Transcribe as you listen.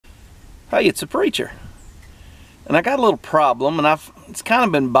Hey, it's a preacher, and I got a little problem, and it's kind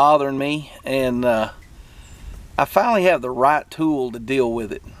of been bothering me, and I finally have the right tool to deal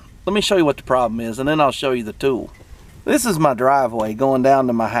with it. Let me show you what the problem is, and then I'll show you the tool. This is my driveway going down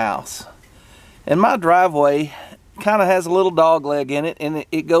to my house, and my driveway kind of has a little dog leg in it, and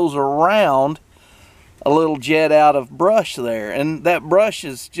it goes around a little jet out of brush there, and that brush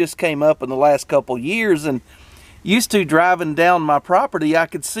has just came up in the last couple years. And used to, driving down my property, I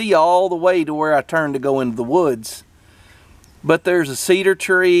could see all the way to where I turned to go into the woods. But there's a cedar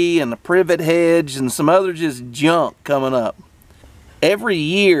tree and a privet hedge and some other just junk coming up. Every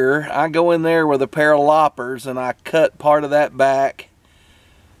year I go in there with a pair of loppers and I cut part of that back.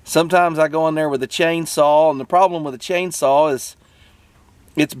 Sometimes I go in there with a chainsaw, and the problem with a chainsaw is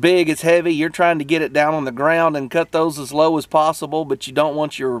it's big, it's heavy, you're trying to get it down on the ground and cut those as low as possible, but you don't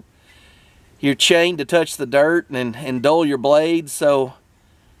want your chain to touch the dirt and dull your blades. So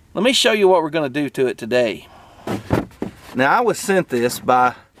let me show you what we're going to do to it today. Now, I was sent this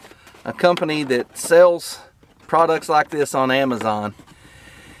by a company that sells products like this on Amazon,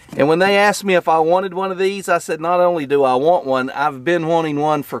 and when they asked me if I wanted one of these, I said not only do I want one, I've been wanting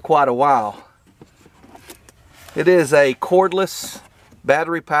one for quite a while. It is a cordless,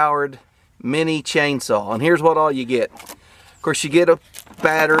 battery powered mini chainsaw, and here's what all you get. Of course, you get a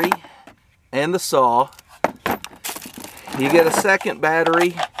battery and the saw, you get a second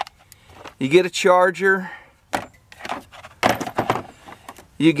battery, you get a charger,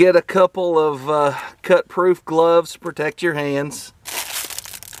 you get a couple of cut-proof gloves to protect your hands.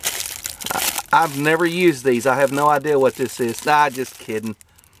 I've never used these. I have no idea what this is. Nah, just kidding.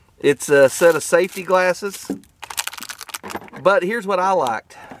 It's a set of safety glasses. But here's what I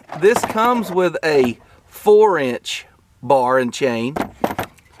liked. This comes with a 4-inch bar and chain.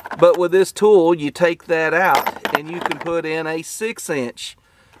 But with this tool, you take that out and you can put in a 6-inch.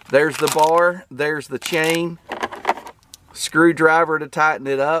 There's the bar, there's the chain, screwdriver to tighten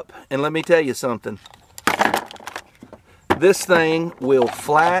it up, and let me tell you something. This thing will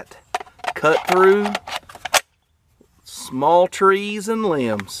flat cut through small trees and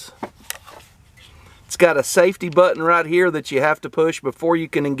limbs. It's got a safety button right here that you have to push before you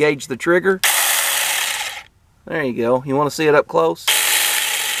can engage the trigger. There you go. You want to see it up close?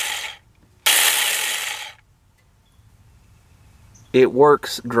 It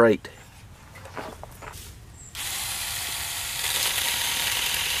works great.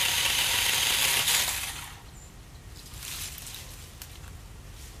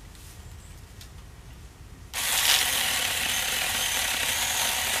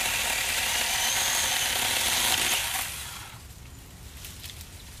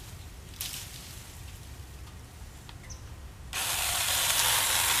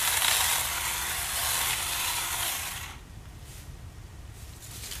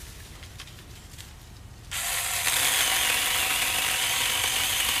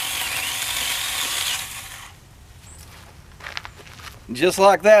 Just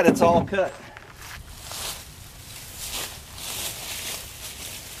like that, it's all cut.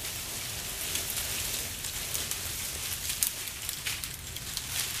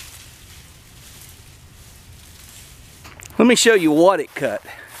 Let me show you what it cut.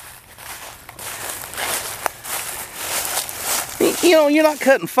 You know, you're not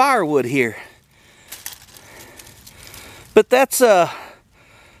cutting firewood here, but that's a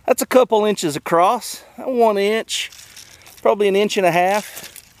couple inches across, 1 inch. Probably 1.5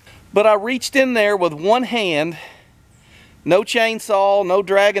 inches. But I reached in there with one hand, no chainsaw, no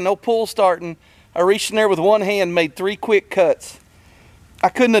dragging, no pull starting. I reached in there with one hand, made 3 quick cuts. I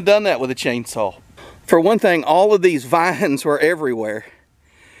couldn't have done that with a chainsaw. For one thing, all of these vines were everywhere.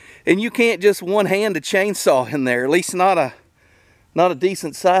 And you can't just one hand a chainsaw in there, at least not a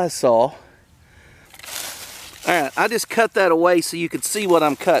decent size saw. Alright, I just cut that away so you could see what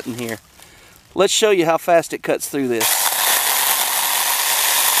I'm cutting here. Let's show you how fast it cuts through this.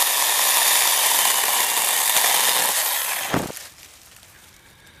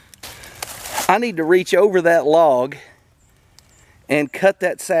 I need to reach over that log and cut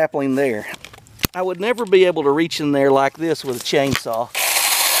that sapling there. I would never be able to reach in there like this with a chainsaw.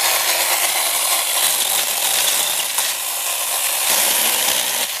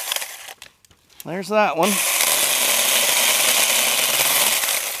 There's that one.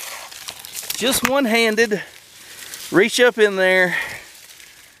 Just one-handed, reach up in there,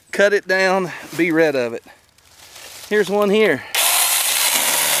 cut it down, be rid of it. Here's one here.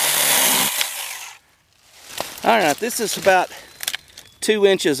 Alright, this is about 2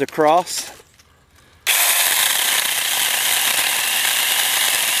 inches across.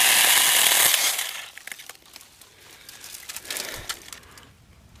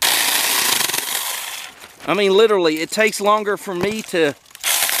 I mean, literally, it takes longer for me to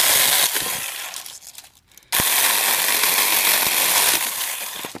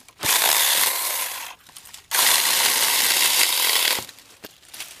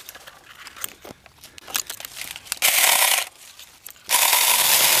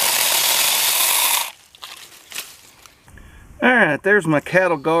Alright, there's my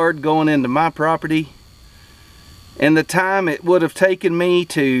cattle guard going into my property. And the time it would have taken me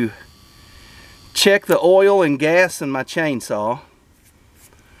to check the oil and gas in my chainsaw,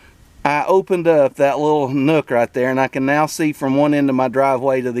 I opened up that little nook right there, and I can now see from one end of my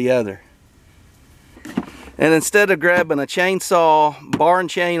driveway to the other. And instead of grabbing a chainsaw, barn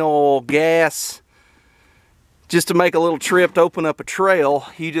chain oil, gas, just to make a little trip to open up a trail,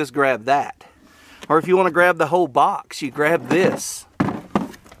 you just grab that. Or if you want to grab the whole box, you grab this.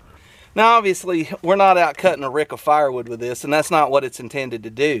 Now obviously, we're not out cutting a rick of firewood with this, and that's not what it's intended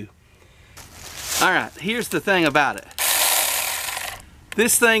to do. Alright, here's the thing about it.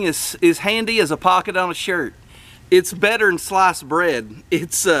 This thing is handy as a pocket on a shirt. It's better than sliced bread.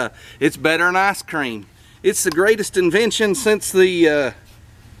 It's better than ice cream. It's the greatest invention since the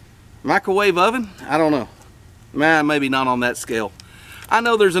microwave oven? I don't know. Maybe not on that scale. I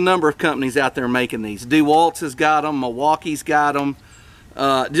know there's a number of companies out there making these. DeWalt's has got them, Milwaukee's got them.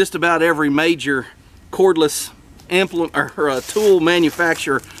 Just about every major cordless implement or tool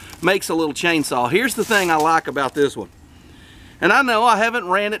manufacturer makes a little chainsaw. Here's the thing I like about this one. And I know I haven't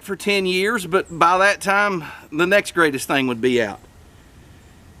ran it for 10 years, but by that time, the next greatest thing would be out.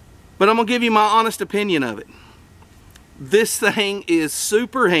 But I'm going to give you my honest opinion of it. This thing is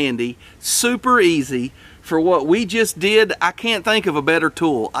super handy, super easy. For what we just did, I can't think of a better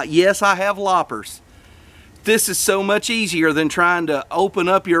tool. Yes, I have loppers. This is so much easier than trying to open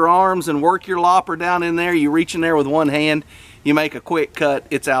up your arms and work your lopper down in there. You reach in there with one hand, you make a quick cut,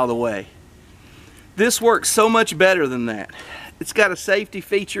 it's out of the way. This works so much better than that. It's got a safety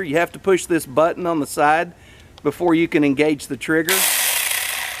feature. You have to push this button on the side before you can engage the trigger.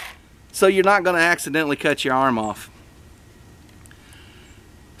 So you're not going to accidentally cut your arm off.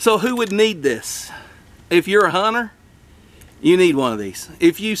 So who would need this? If you're a hunter, you need one of these.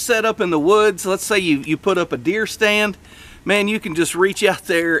 If you set up in the woods, let's say you put up a deer stand, man, you can just reach out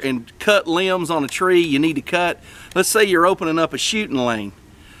there and cut limbs on a tree you need to cut. Let's say you're opening up a shooting lane.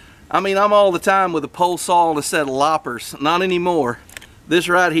 I mean, I'm all the time with a pole saw and a set of loppers. Not anymore. This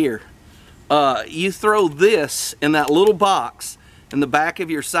right here. You throw this in that little box in the back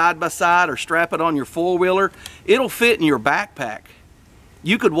of your side-by-side or strap it on your four-wheeler. It'll fit in your backpack.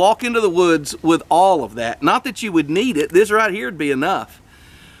 You could walk into the woods with all of that. Not that you would need it. This right here would be enough.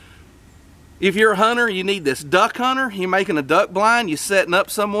 If you're a hunter, you need this. Duck hunter, you're making a duck blind, you're setting up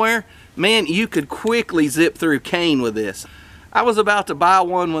somewhere, man, you could quickly zip through cane with this. I was about to buy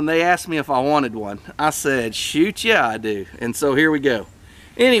one when they asked me if I wanted one. I said, shoot, yeah, I do. And so here we go.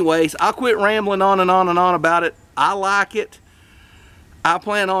 Anyways, I'll quit rambling on and on and on about it. I like it. I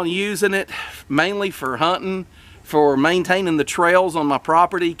plan on using it mainly for hunting, for maintaining the trails on my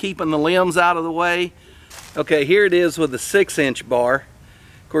property, keeping the limbs out of the way. Okay, here it is with the 6-inch bar.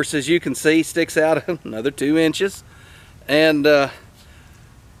 Of course, as you can see, sticks out another 2 inches. And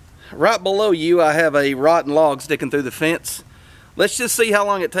right below you, I have a rotten log sticking through the fence. Let's just see how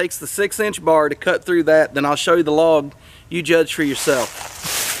long it takes the 6-inch bar to cut through that, then I'll show you the log. You judge for yourself.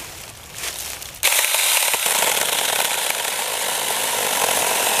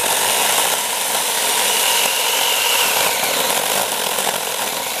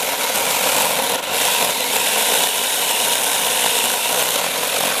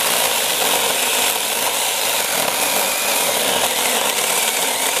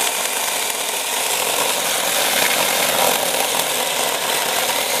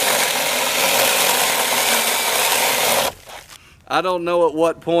 I don't know at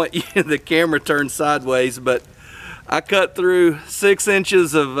what point the camera turned sideways, but I cut through 6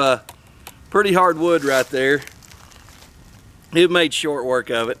 inches of pretty hard wood right there. It made short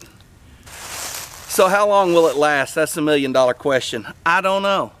work of it. So how long will it last? That's the million-dollar question. I don't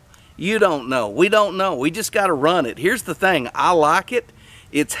know. You don't know. We don't know. We just got to run it. Here's the thing. I like it.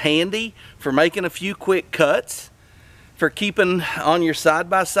 It's handy for making a few quick cuts, for keeping on your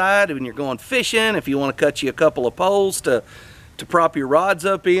side-by-side when you're going fishing, if you want to cut you a couple of poles to prop your rods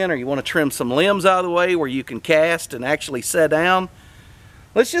up in, or you want to trim some limbs out of the way where you can cast and actually set down.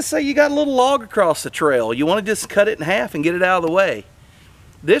 Let's just say you got a little log across the trail. You want to just cut it in half and get it out of the way.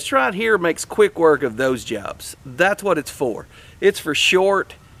 This right here makes quick work of those jobs. That's what it's for. It's for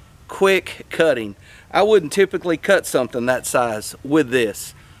short, quick cutting. I wouldn't typically cut something that size with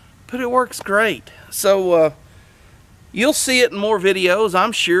this, but it works great. So you'll see it in more videos,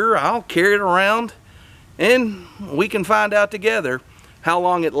 I'm sure. I'll carry it around and we can find out together how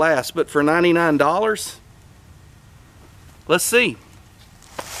long it lasts. But for $99, let's see.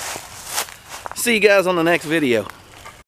 See you guys on the next video.